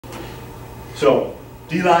So,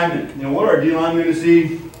 D linemen, you know, what are D linemen going to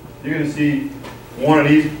see? You're going to see one of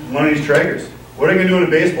these triggers. What are you going to do in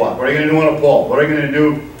a base block? What are you going to do on a pull? What are you going to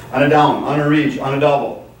do on a down, on a reach, on a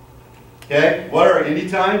double? Okay? What are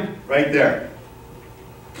anytime? Right there.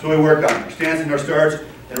 So we work on our stance and our starts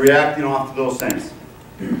and reacting off to those things.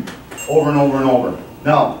 Over and over and over.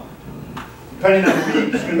 Now, depending on the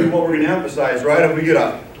week, this is going to be what we're going to emphasize, right? If we get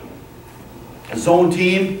a zone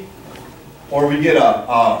team, or we get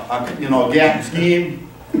a gap scheme,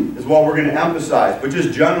 is what we're going to emphasize. But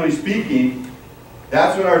just generally speaking,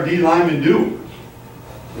 that's what our D linemen do.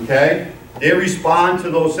 Okay? They respond to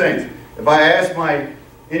those things. If I ask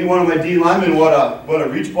any one of my D linemen what a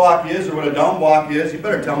reach block is or what a down block is, you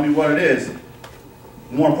better tell me what it is.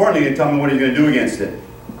 More importantly, you tell me what he's going to do against it.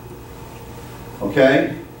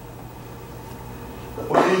 Okay?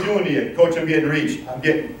 What are they doing to you? Coach, I'm getting reached.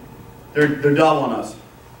 They're doubling us.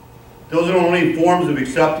 Those are the only forms of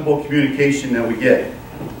acceptable communication that we get.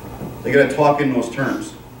 They got to talk in those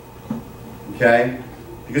terms. Okay?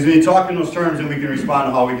 Because when you talk in those terms, then we can respond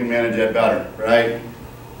to how we can manage that better, right?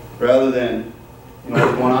 Rather than, you know,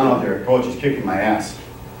 what's going on out there? Coach is kicking my ass.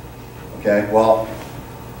 Okay? Well,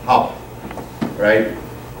 how? Right?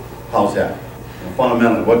 How's that? You know,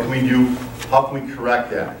 fundamentally, what can we do? How can we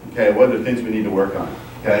correct that? Okay? What are the things we need to work on?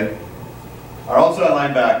 Okay? Our outside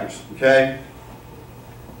linebackers. Okay?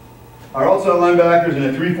 Our outside linebackers in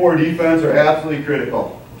a 3-4 defense are absolutely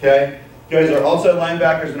critical. Okay? Guys, our outside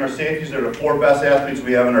linebackers and our safeties are the 4 best athletes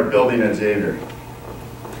we have in our building at Xavier.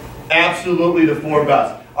 Absolutely the 4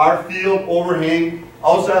 best. Our field overhang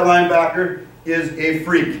outside linebacker is a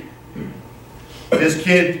freak. This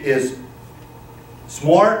kid is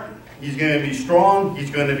smart. He's going to be strong.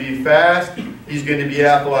 He's going to be fast. He's going to be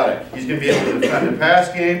athletic. He's going to be able to defend the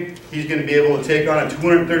pass game. He's going to be able to take on a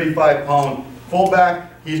 235-pound fullback.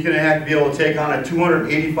 He's going to have to be able to take on a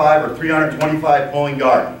 285 or 325 pulling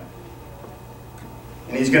guard.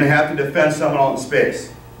 And he's going to have to defend someone out in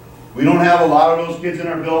space. We don't have a lot of those kids in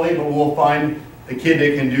our building, but we'll find the kid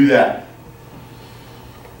that can do that.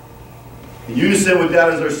 In unison with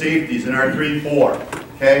that is our safeties in our 3-4.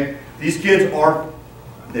 Okay? These kids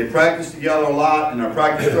they practice together a lot in our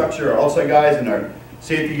practice structure. Our outside guys and our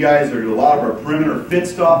safety guys do a lot of our perimeter fit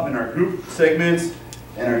stuff in our group segments.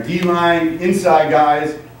 And our D-line inside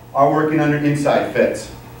guys are working under inside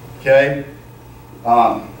fits. Okay?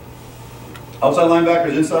 Outside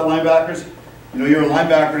linebackers, inside linebackers. You know, you're a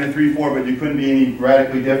linebacker in a 3-4, but you couldn't be any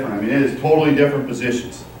radically different. I mean, it is totally different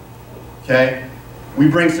positions. Okay? We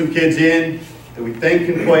bring some kids in that we think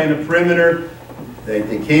can play in the perimeter. They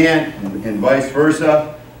can't, and vice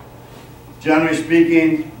versa. Generally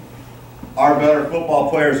speaking, our better football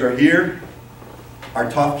players are here. Our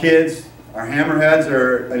tough kids, our hammerheads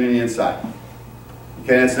are on the inside.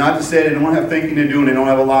 Okay, that's not to say they don't have thinking to do and they don't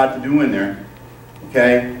have a lot to do in there.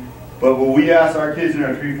 Okay? But when we ask our kids in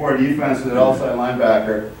our 3-4 defense as an outside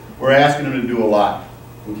linebacker, we're asking them to do a lot.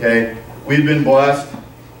 Okay? We've been blessed.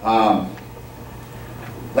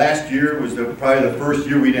 Last year was probably the first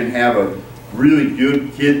year we didn't have a really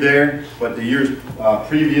good kid there, but the years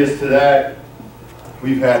previous to that,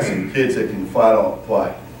 we've had some kids that can flat out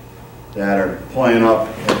play, that are playing up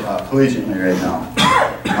collegiately right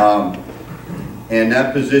now. And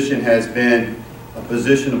that position has been a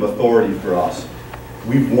position of authority for us.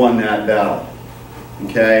 We've won that battle.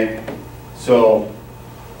 Okay? So,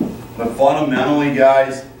 but fundamentally,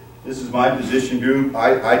 guys, this is my position group.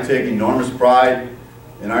 I take enormous pride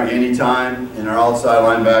in our anytime, in our outside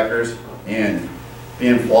linebackers, and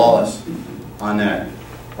being flawless on that.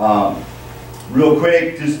 Real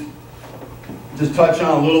quick, just touch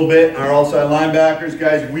on a little bit our outside linebackers,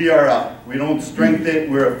 guys. We don't strength it.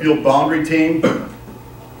 We're a field boundary team.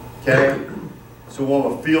 Okay, so we'll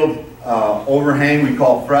have a field overhang we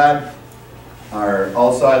call Fred. Our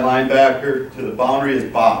outside linebacker to the boundary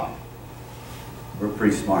is Bob. We're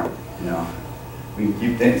pretty smart, you know. We can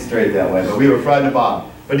keep things straight that way. But we were Fred and Bob.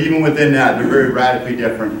 But even within that, they're very radically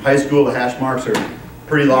different. High school, the hash marks are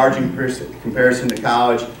pretty large in comparison to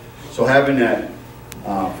college. So having that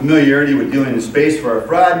familiarity with dealing in space for our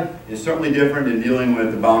Fred is certainly different than dealing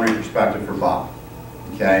with the boundary perspective for Bob.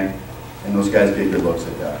 Okay? And those guys get good looks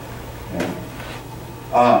at that.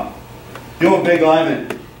 Yeah. Dealing with big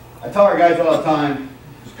linemen. I tell our guys all the time,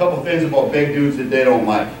 there's a couple things about big dudes that they don't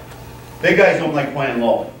like. Big guys don't like playing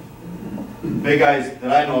low. Big guys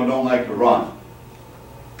that I know don't like to run.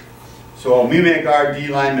 So we make our D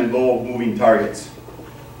linemen low moving targets.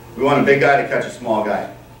 We want a big guy to catch a small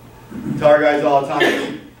guy. I tell our guys all the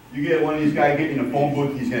time, you get one of these guys getting in a phone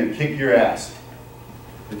booth, he's going to kick your ass.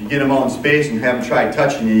 If you get him out in space and have him try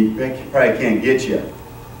touching you, he probably can't get you.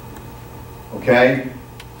 Okay?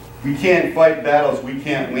 We can't fight battles we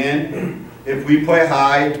can't win. If we play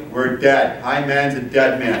high, we're dead. High man's a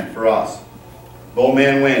dead man for us. Low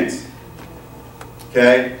man wins.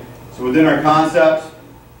 Okay? So within our concepts,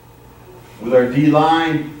 with our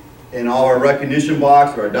D-line and all our recognition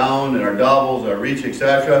blocks, our down and our doubles, our reach,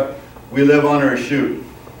 etc., we live under a shoot.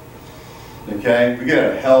 Okay? We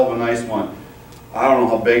get a hell of a nice one. I don't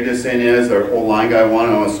know how big this thing is. Our O-line guy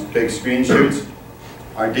wanted on us big screen shoots.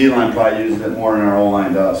 Our D-line probably uses it more than our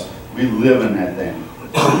O-line does. We live in that thing.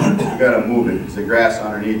 You gotta move it because the grass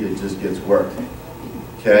underneath it just gets worked.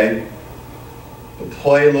 Okay? To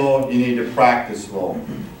play low, you need to practice low.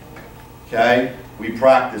 Okay? We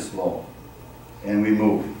practice low and we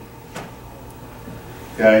move.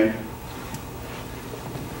 Okay?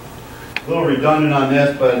 A little redundant on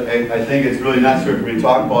this, but I think it's really necessary for me to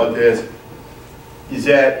talk about this. Is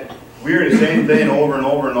that we hear the same thing over and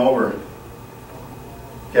over and over.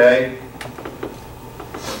 Okay?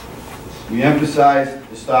 We emphasize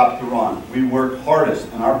the stop to run. We work hardest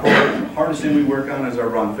in our program. The hardest thing we work on is our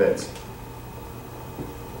run fits.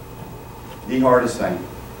 The hardest thing.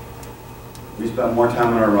 We spend more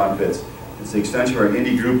time on our run fits. It's the extension of our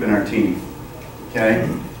indie group and our team. Okay?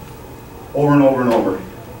 Over and over and over.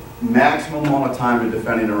 Maximum amount of time to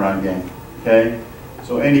defending the run game. Okay?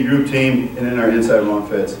 So indie group team and then our inside run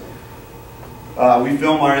fits. We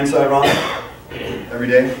film our inside run every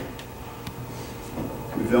day.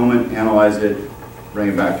 We film it, analyze it, bring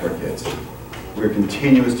it back to our kids. We're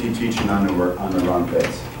continuously teaching on the run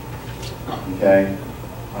fits. Okay?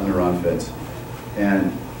 On the run fits.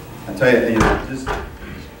 And I tell you, just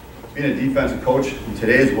being a defensive coach in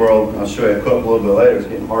today's world, I'll show you a clip a little bit later, it's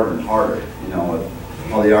getting harder and harder,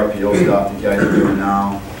 with all the RPO stuff that guys are doing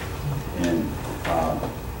now. And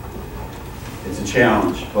it's a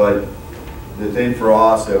challenge, but the thing for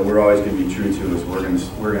us that we're always going to be true to is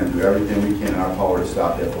we're going to do everything we can in our power to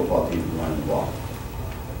stop that football team from running the ball.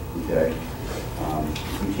 Okay?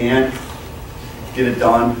 If we can't get it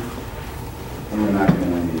done, then we're not going to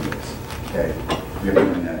win any of this. Okay? We're going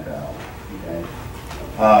to win that battle. Okay?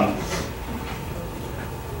 All right.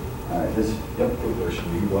 Quick question.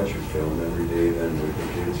 Do you watch your film every day then with the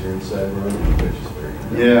kids here inside run? Which is very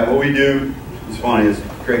good. Yeah. What we do. It's funny. It's a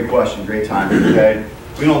great question. Great time. Okay.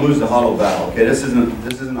 We don't lose the huddle battle. Okay. This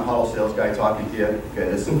isn't a huddle sales guy talking to you.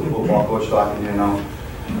 Okay. This is the football coach talking to you now.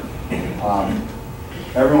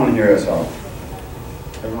 Everyone here has help.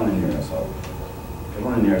 Everyone in here has help.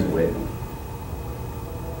 Everyone in here has a weight room.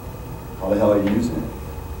 How the hell are you using it?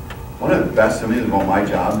 One of the best things about my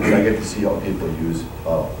job is I get to see how people use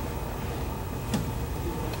huddle.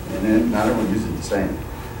 And then not everyone uses it the same.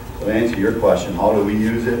 So to answer your question, how do we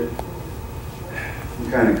use it?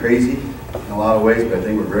 We're kind of crazy in a lot of ways, but I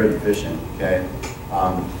think we're very efficient, okay?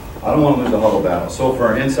 I don't want to lose the huddle battle. So for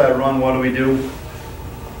our inside run, what do?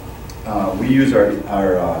 We use our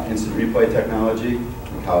instant replay technology.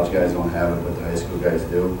 The college guys don't have it, but the high school guys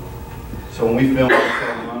do. So when we film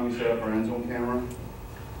inside run, we set up our end zone camera.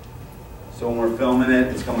 So when we're filming it,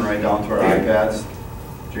 it's coming right down to our iPads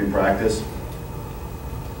during practice.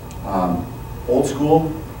 Old school,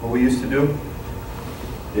 what we used to do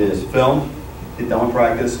is film, get done with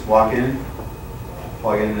practice, walk in,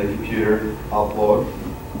 plug it into the computer, upload.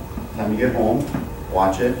 By the time you get home,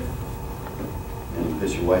 watch it, and you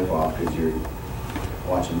piss your wife off because you're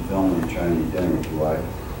watching film and you're trying to eat dinner with your wife.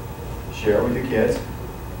 Share it with your kids.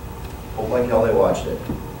 Hope like hell they watched it.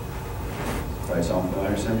 Probably something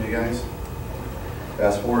familiar to some of you guys.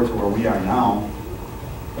 Fast forward to where we are now.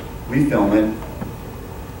 We film it.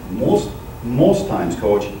 Most times,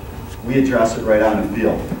 Coach, we address it right on the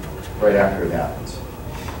field, right after it happens.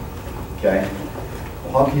 Okay?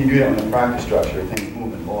 Well, how can you do that in a practice structure? Things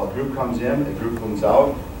moving. Well, a group comes in, a group comes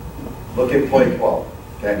out. Look at play 12.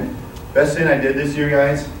 Okay? Best thing I did this year,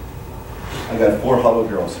 guys, I got 4 huddle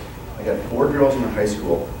girls. I got 4 girls in the high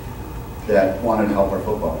school that wanted to help our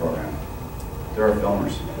football program. They're our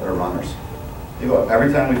filmers. They're our runners. They go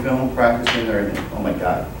every time we film, practicing, they're in. Oh my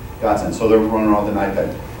God. Godsend. So they're running around with an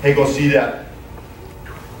iPad. Hey, go see that.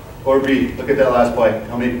 Or B, look at that last play.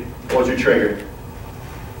 Tell me, what's your trigger?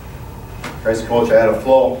 Christ, coach, I had a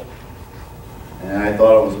flow, and I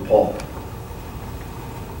thought it was a pull.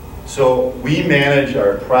 So we manage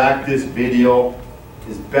our practice video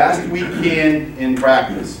as best we can in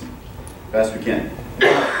practice. Best we can.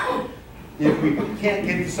 If we can't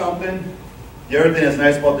get to something, the other thing that's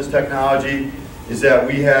nice about this technology is that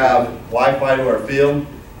we have Wi-Fi to our field.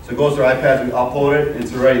 So it goes to our iPads, we upload it, and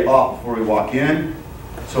it's already up before we walk in.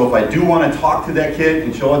 So if I do want to talk to that kid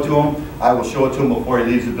and show it to him, I will show it to him before he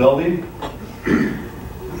leaves the building.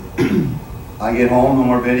 I get home, no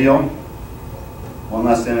more video. One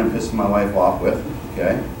less thing I'm pissing my wife off with,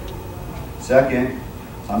 okay? Second,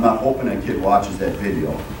 I'm not hoping that kid watches that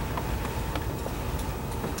video.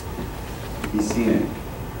 He's seen it.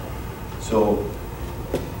 So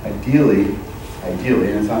ideally, and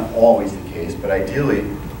it's not always the case, but ideally,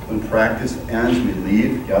 when practice ends, we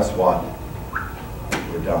leave, guess what?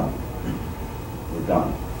 We're done. We're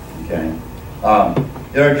done, okay?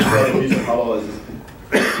 The other control use of huddle is,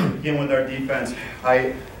 again, with our defense,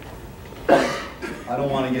 I don't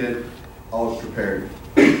want to get it all prepared.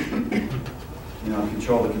 You know,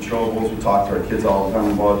 control the controllables. We talk to our kids all the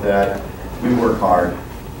time about that. We work hard.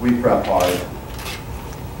 We prep hard.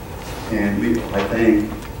 And I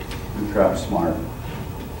think we prep smart.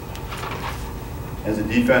 As a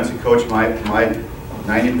defensive coach, my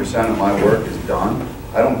 90% of my work is done.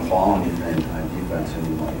 I don't call anything on defense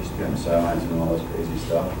anymore. I used to be on the sidelines and all this crazy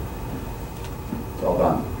stuff. It's all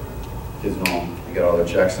done. Kids know they get all their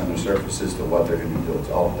checks on their surfaces to what they're going to do. It's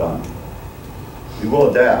all done. We will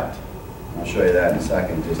adapt. I'll show you that in a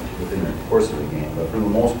second, just within the course of the game. But for the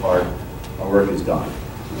most part, our work is done.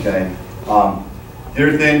 Okay. The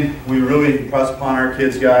other thing we really impress upon our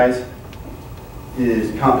kids, guys,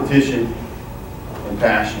 is competition and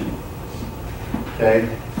passion. Okay.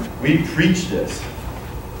 We preach this.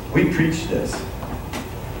 We preach this.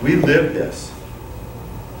 We live this.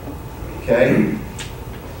 Okay.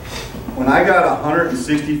 When I got a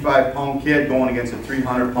 165-pound kid going against a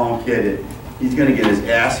 300-pound kid, he's going to get his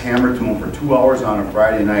ass hammered to him for 2 hours on a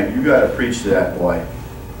Friday night. You got to preach to that boy.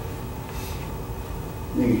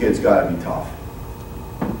 The kid's got to be tough.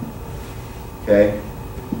 Okay?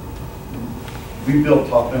 We build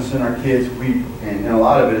toughness in our kids. And a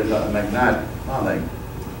lot of it is like not like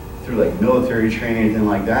through like military training or anything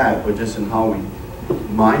like that, but just in how we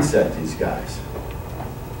mindset these guys.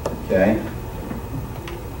 Okay?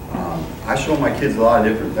 I show my kids a lot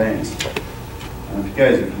of different things. I don't know if you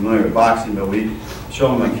guys are familiar with boxing, but we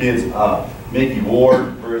show my kids Mickey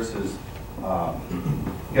Ward versus,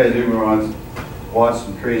 you guys ever watch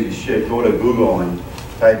some crazy shit, go to Google and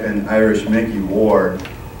type in Irish Mickey Ward.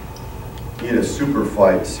 He had a super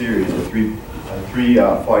fight series, a three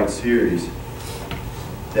fight series.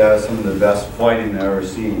 That was some of the best fighting I've ever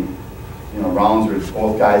seen. You know, rounds where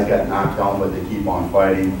both guys got knocked down, but they keep on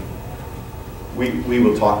fighting. We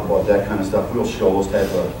will talk about that kind of stuff. We'll show those type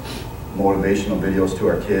of motivational videos to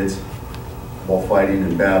our kids about fighting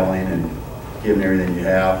and battling and giving everything you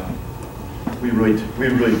have. We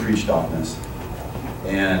really preach toughness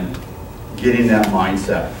and getting that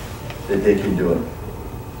mindset that they can do it.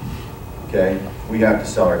 Okay, we have to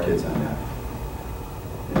sell our kids on that.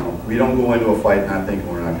 You know, we don't go into a fight not thinking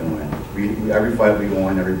we're not going to win. Every fight we go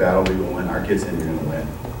in, every battle we go in, our kids think we're going to win.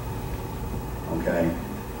 Okay.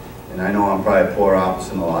 And I know I'm probably polar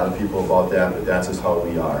opposite than a lot of people about that, but that's just how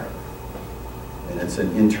we are. And it's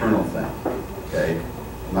an internal thing, okay?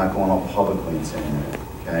 I'm not going out publicly and saying that,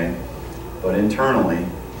 okay? But internally,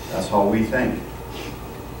 that's how we think.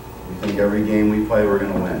 We think every game we play, we're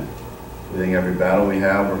going to win. We think every battle we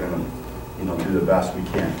have, we're going to, you know, do the best we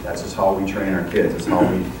can. That's just how we train our kids. That's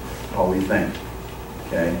how we think,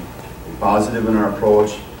 okay? We're positive in our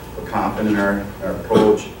approach. We're confident in our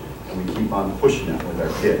approach. And we keep on pushing it with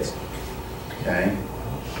our kids, okay?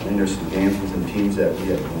 And there's some games and some teams that we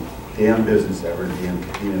have no damn business ever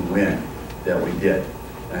even win that we did.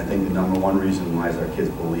 And I think the #1 reason why is our kids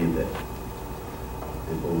believed it.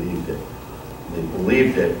 They believed it. They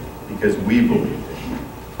believed it because we believed it.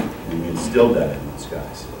 And we instilled that in those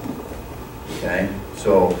guys, okay?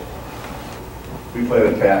 So we play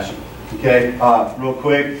with passion, okay? Real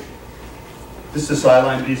quick. This is the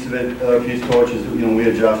sideline piece of it. The other piece, coach, is, you know, we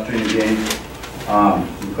adjust during the game.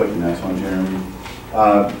 You click the next one, Jeremy.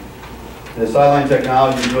 The sideline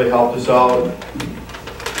technology has really helped us out.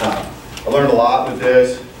 I learned a lot with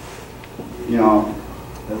this. You know,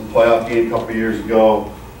 the playoff game a couple years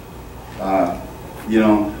ago. You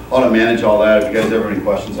know, how to manage all that. If you guys ever have any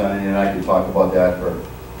questions on anything, I can talk about that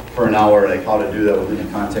for an hour, like how to do that within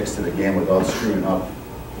the context of the game without screwing up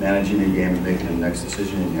managing the game and making the next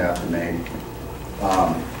decision you have to make.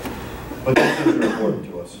 But these things are important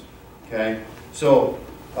to us, okay? So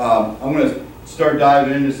I'm going to start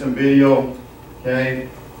diving into some video, okay?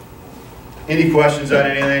 Any questions on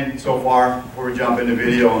anything so far before we jump into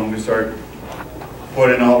video and we start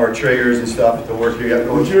putting all of our triggers and stuff to work here?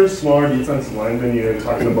 When you're a smaller defensive lineman, you're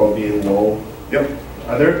talking about being low. Yep.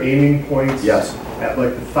 Are there aiming points? Yes. At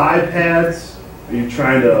like the thigh pads? Are you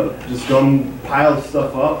trying to just pile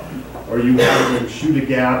stuff up? Or you have to shoot a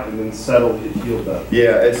gap and then settle the heel depth?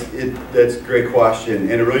 Yeah, that's a great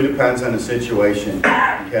question, and it really depends on the situation.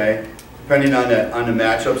 Okay, depending on the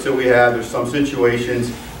matchups that we have. There's some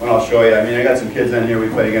situations, and I'll show you. I mean, I got some kids on here we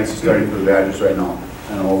play against starting for the Badgers right now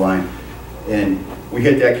on the O-line. and we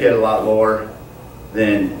hit that kid a lot lower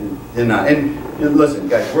than not. And listen,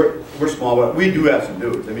 guys, we're small, but we do have some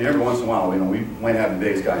dudes. I mean, every once in a while, you know, we might have the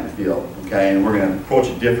biggest guy in the field, okay, and we're going to approach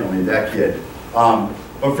it differently with that kid.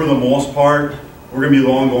 But for the most part, we're going to be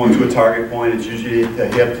low and going to a target point. It's usually the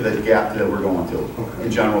hip to the gap that we're going to,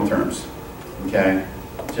 in general terms, okay?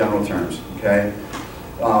 General terms, okay?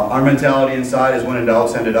 Our mentality inside is when in doubt,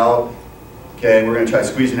 send it out. Okay, we're going to try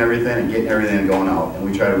squeezing everything and getting everything and going out, and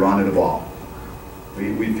we try to run to the ball.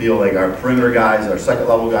 We feel like our perimeter guys, our second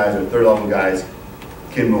level guys, our third level guys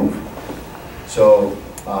can move. So,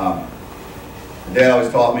 Dad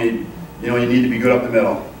always taught me, you know, you need to be good up the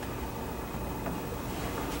middle.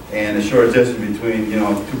 And the short distance between, you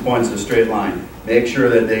know, 2 points of a straight line. Make sure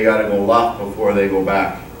that they got to go left before they go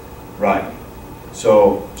back right.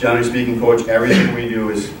 So, generally speaking, Coach, everything we do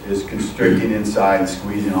is constricting inside and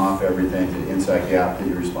squeezing off everything to the inside gap that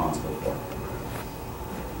you're responsible for.